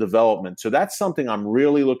wonderful development. So that's something I'm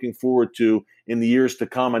really looking forward to in the years to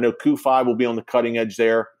come. I know CUFI will be on the cutting edge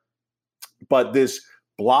there, but this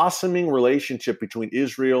blossoming relationship between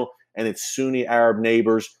Israel and its Sunni Arab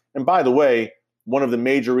neighbors, and by the way, one of the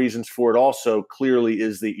major reasons for it also clearly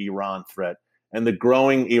is the Iran threat and the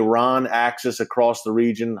growing Iran axis across the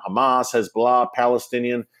region, Hamas, Hezbollah,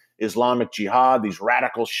 Palestinian, Islamic Jihad, these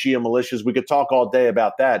radical Shia militias. We could talk all day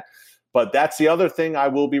about that. But that's the other thing I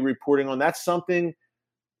will be reporting on. That's something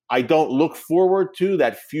I don't look forward to,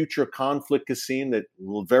 that future conflict, Kasim, that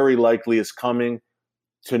very likely is coming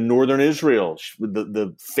to northern Israel,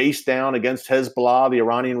 the face down against Hezbollah, the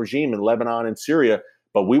Iranian regime in Lebanon and Syria.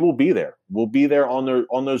 But we will be there. We'll be there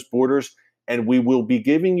on those borders, and we will be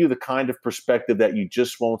giving you the kind of perspective that you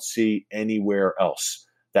just won't see anywhere else,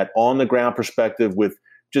 that on-the-ground perspective with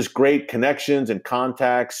just great connections and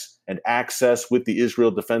contacts and access with the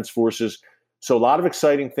Israel Defense Forces. So a lot of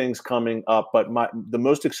exciting things coming up. But the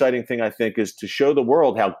most exciting thing, I think, is to show the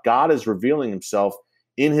world how God is revealing himself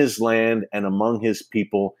in his land and among his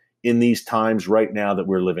people in these times right now that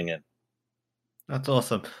we're living in. That's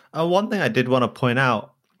awesome. One thing I did want to point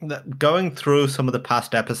out, that going through some of the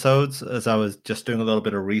past episodes, as I was just doing a little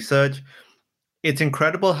bit of research, it's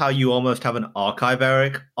incredible how you almost have an archive,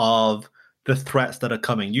 Eric, of the threats that are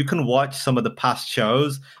coming. You can watch some of the past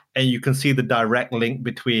shows and you can see the direct link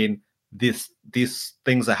between these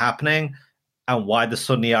things are happening and why the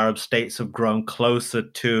Sunni Arab states have grown closer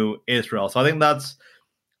to Israel. So I think that's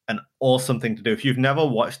an awesome thing to do. If you've never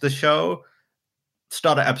watched the show,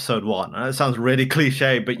 start at episode 1. And it sounds really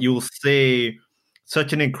cliche, but you'll see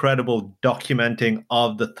such an incredible documenting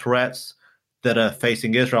of the threats that are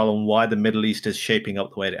facing Israel and why the Middle East is shaping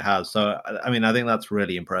up the way it has. So, I mean, I think that's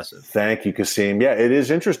really impressive. Thank you, Kasim. Yeah, it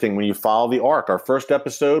is interesting when you follow the arc. Our first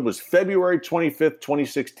episode was February 25th,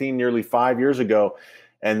 2016, nearly 5 years ago.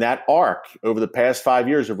 And that arc over the past 5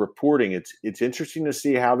 years of reporting, it's interesting to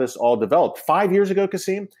see how this all developed. 5 years ago,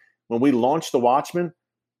 Kasim, when we launched The Watchman,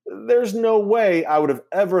 there's no way I would have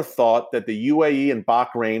ever thought that the UAE and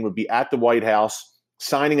Bahrain would be at the White House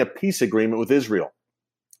signing a peace agreement with Israel.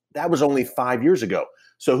 That was only 5 years ago.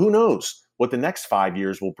 So who knows what the next 5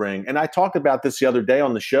 years will bring? And I talked about this the other day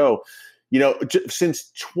on the show.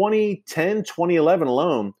 Since 2010, 2011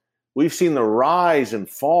 alone, we've seen the rise and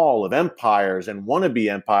fall of empires and wannabe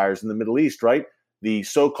empires in the Middle East, right? The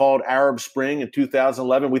so-called Arab Spring in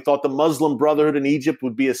 2011. We thought the Muslim Brotherhood in Egypt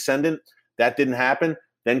would be ascendant. That didn't happen.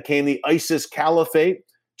 Then came the ISIS Caliphate,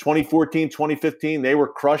 2014, 2015. They were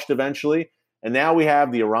crushed eventually. And now we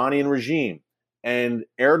have the Iranian regime and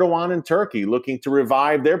Erdogan and Turkey looking to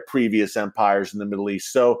revive their previous empires in the Middle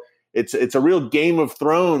East. So it's a real Game of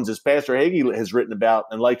Thrones, as Pastor Hagee has written about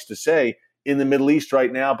and likes to say, in the Middle East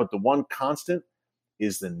right now. But the one constant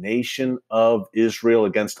is the nation of Israel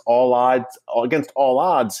against all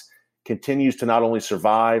odds continues to not only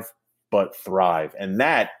survive, but thrive. And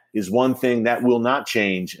that is one thing that will not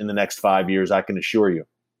change in the next 5 years, I can assure you.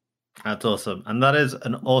 That's awesome. And that is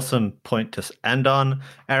an awesome point to end on.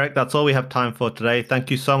 Eric, that's all we have time for today. Thank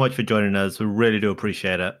you so much for joining us. We really do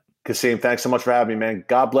appreciate it. Kasim, thanks so much for having me, man.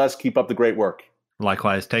 God bless. Keep up the great work.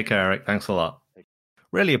 Likewise. Take care, Eric. Thanks a lot.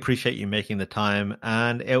 Really appreciate you making the time.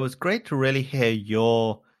 And it was great to really hear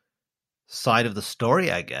your side of the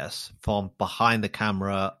story, I guess, from behind the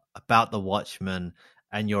camera about the Watchman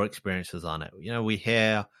and your experiences on it. We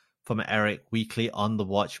hear from Eric weekly on the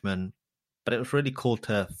Watchman, but it was really cool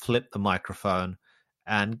to flip the microphone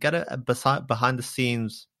and get a behind the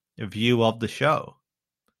scenes view of the show.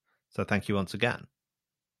 So thank you once again.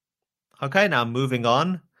 Okay, now moving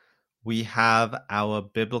on, we have our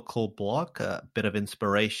biblical block, a bit of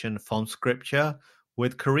inspiration from scripture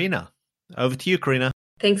with Karina. Over to you, Karina.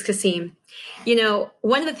 Thanks, Kasim.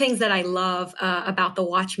 One of the things that I love about the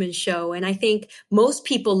Watchman show, and I think most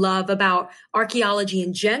people love about archaeology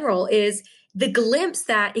in general, is the glimpse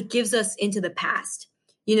that it gives us into the past.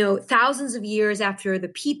 Thousands of years after the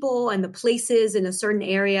people and the places in a certain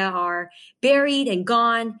area are buried and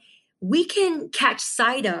gone, we can catch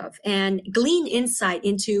sight of and glean insight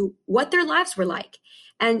into what their lives were like.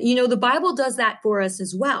 And, the Bible does that for us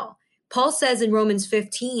as well. Paul says in Romans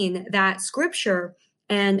 15 that scripture,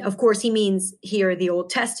 and of course he means here the Old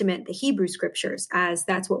Testament, the Hebrew scriptures, as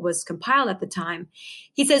that's what was compiled at the time.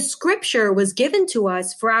 He says scripture was given to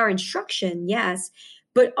us for our instruction, yes,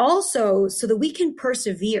 but also so that we can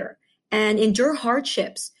persevere and endure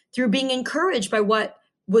hardships through being encouraged by what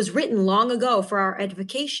was written long ago for our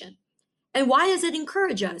edification. And why does it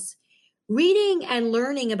encourage us? Reading and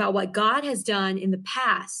learning about what God has done in the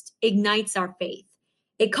past ignites our faith.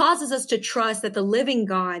 It causes us to trust that the living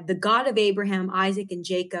God, the God of Abraham, Isaac, and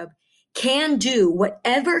Jacob, can do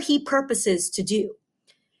whatever he purposes to do.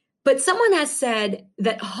 But someone has said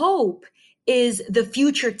that hope is the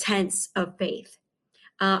future tense of faith.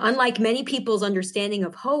 Unlike many people's understanding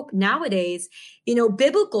of hope nowadays,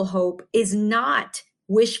 biblical hope is not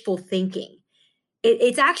wishful thinking.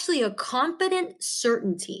 It's actually a confident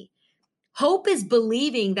certainty. Hope is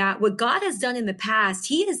believing that what God has done in the past,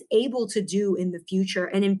 he is able to do in the future.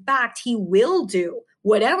 And in fact, he will do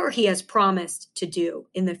whatever he has promised to do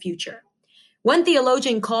in the future. One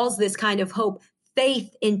theologian calls this kind of hope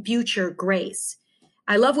faith in future grace.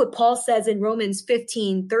 I love what Paul says in Romans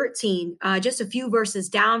 15:13, just a few verses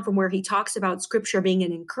down from where he talks about scripture being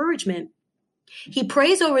an encouragement. He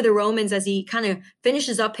prays over the Romans as he kind of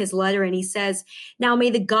finishes up his letter, and he says, "Now may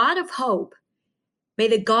the God of hope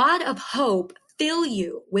fill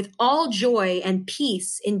you with all joy and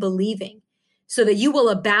peace in believing, so that you will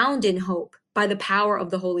abound in hope by the power of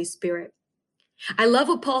the Holy Spirit." I love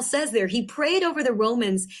what Paul says there. He prayed over the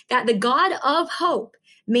Romans that the God of hope,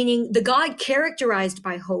 meaning the God characterized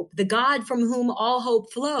by hope, the God from whom all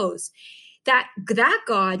hope flows, that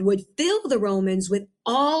God would fill the Romans with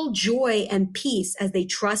all joy and peace as they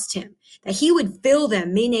trust him, that he would fill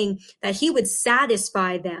them, meaning that he would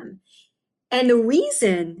satisfy them. And the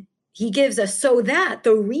reason he gives us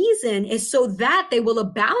the reason is so that they will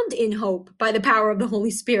abound in hope by the power of the Holy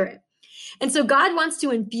Spirit. And so God wants to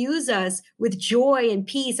infuse us with joy and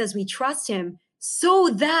peace as we trust him so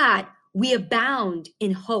that we abound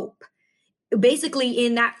in hope. Basically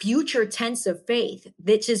in that future tense of faith,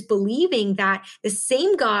 which is believing that the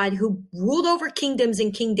same God who ruled over kingdoms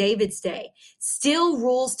in King David's day still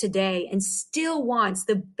rules today and still wants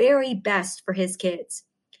the very best for his kids.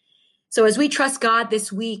 So as we trust God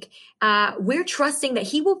this week, we're trusting that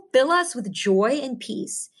he will fill us with joy and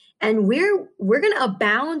peace. And we're going to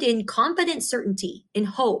abound in confident certainty, in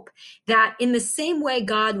hope that in the same way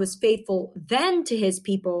God was faithful then to his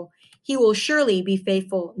people, he will surely be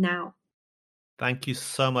faithful now. Thank you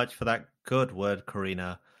so much for that good word,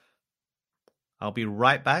 Karina. I'll be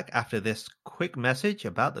right back after this quick message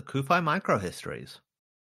about the CUFI microhistories.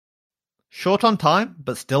 Short on time,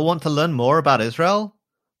 but still want to learn more about Israel?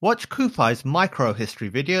 Watch CUFI's micro-history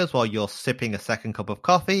videos while you're sipping a second cup of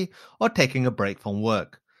coffee or taking a break from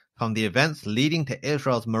work. From the events leading to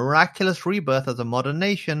Israel's miraculous rebirth as a modern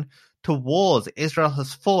nation, to wars Israel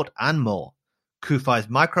has fought and more. CUFI's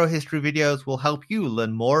micro-history videos will help you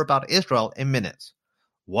learn more about Israel in minutes.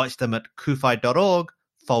 Watch them at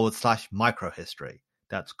cufi.org/microhistory.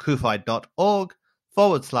 That's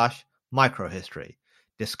cufi.org/microhistory.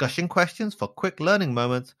 Discussion questions for quick learning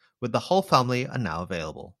moments with the whole family are now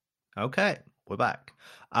available. Okay, we're back.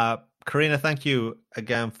 Karina, thank you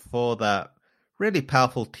again for that really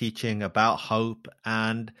powerful teaching about hope.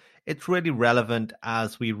 And it's really relevant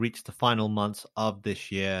as we reach the final months of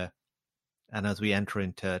this year and as we enter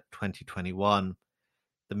into 2021.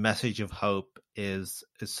 The message of hope is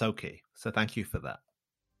so key. So thank you for that.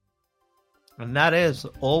 And that is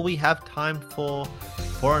all we have time for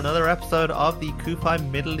another episode of the CUFI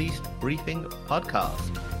Middle East Briefing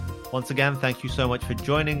Podcast. Once again, thank you so much for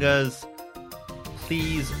joining us.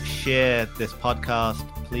 Please share this podcast.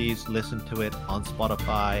 Please listen to it on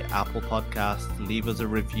Spotify, Apple Podcasts. Leave us a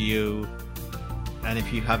review. And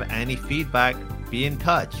if you have any feedback, be in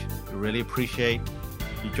touch. We really appreciate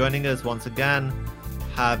you joining us once again.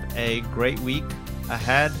 Have a great week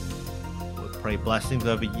ahead. We pray blessings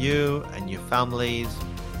over you and your families.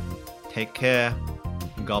 Take care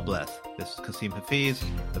and God bless. This is Kasim Hafiz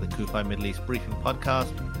for the CUFI Middle East Briefing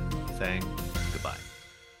Podcast saying